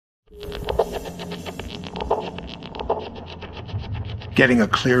Getting a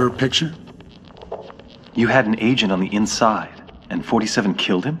clearer picture? You had an agent on the inside, and 47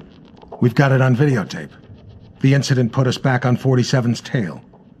 killed him? We've got it on videotape. The incident put us back on 47's tail,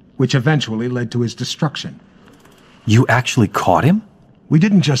 which eventually led to his destruction. You actually caught him? We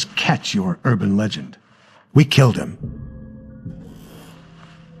didn't just catch your urban legend. We killed him.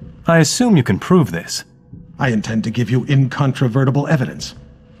 I assume you can prove this. I intend to give you incontrovertible evidence.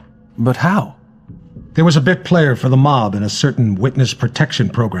 But how? There was a bit player for the mob in a certain witness protection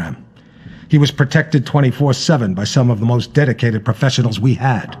program. He was protected 24/7 by some of the most dedicated professionals we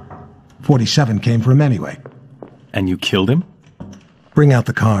had. 47 came for him anyway. And you killed him? Bring out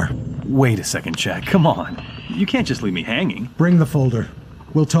the car. Wait a second, Jack. Come on. You can't just leave me hanging. Bring the folder.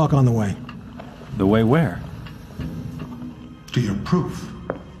 We'll talk on the way. The way where? To your proof.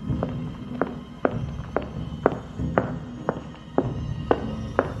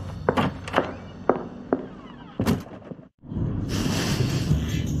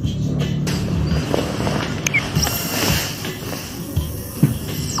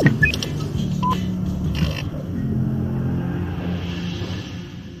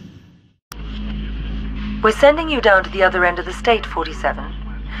 We're sending you down to the other end of the state, 47.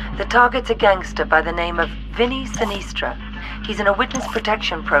 The target's a gangster by the name of Vinny Sinistra. He's in a witness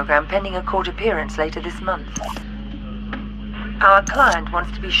protection program pending a court appearance later this month. Our client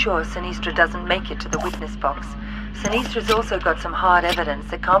wants to be sure Sinistra doesn't make it to the witness box. Sinistra's also got some hard evidence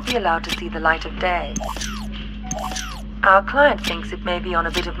that can't be allowed to see the light of day. Our client thinks it may be on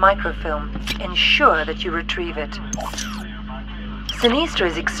a bit of microfilm. Ensure that you retrieve it. Sinistra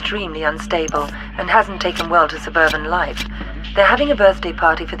is extremely unstable and hasn't taken well to suburban life. They're having a birthday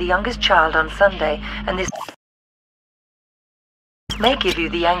party for the youngest child on Sunday, and this may give you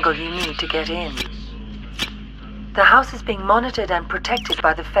the angle you need to get in. The house is being monitored and protected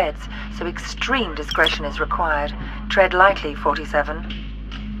by the feds, so extreme discretion is required. Tread lightly, 47.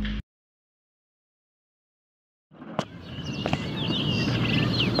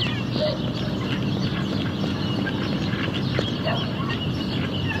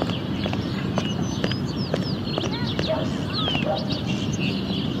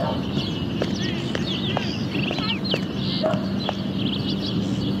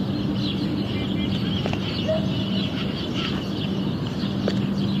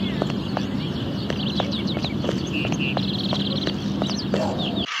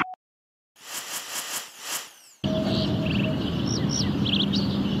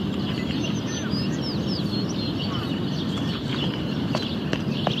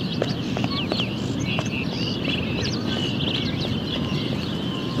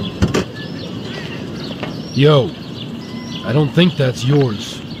 Yo, I don't think that's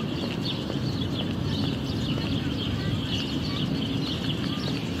yours.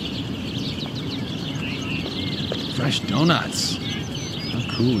 Fresh donuts. How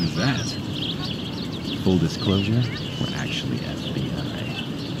cool is that? Full disclosure, we're actually FBI.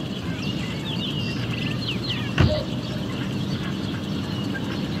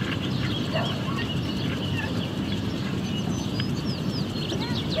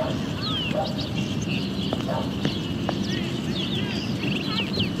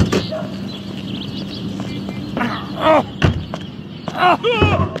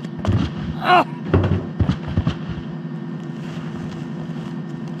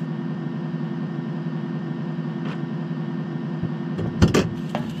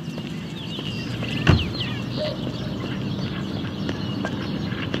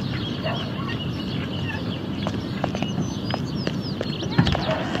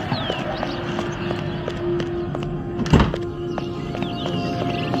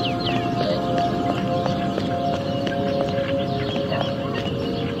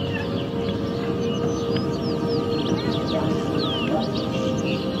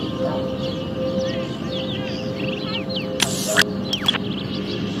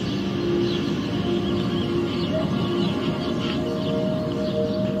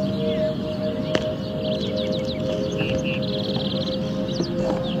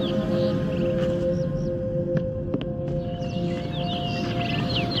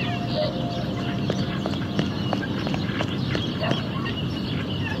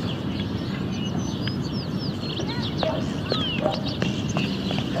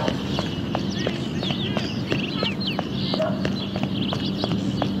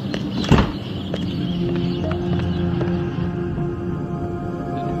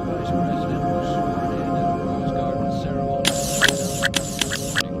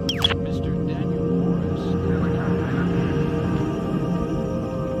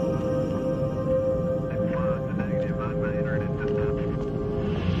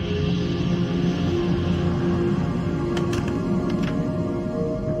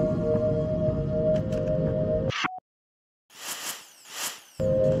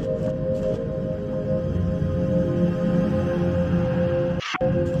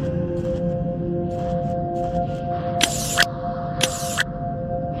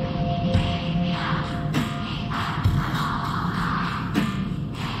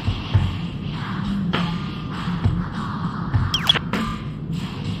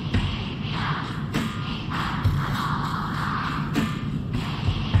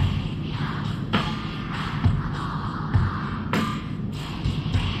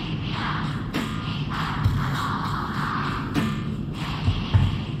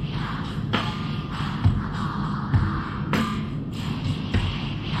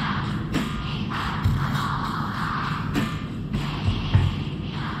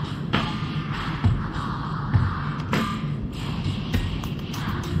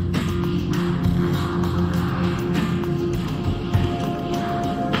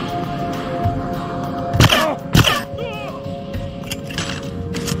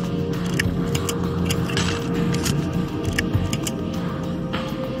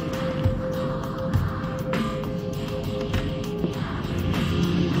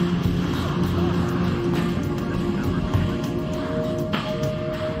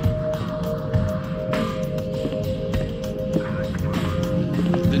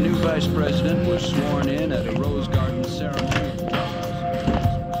 vice president was sworn in at a Rose Garden ceremony.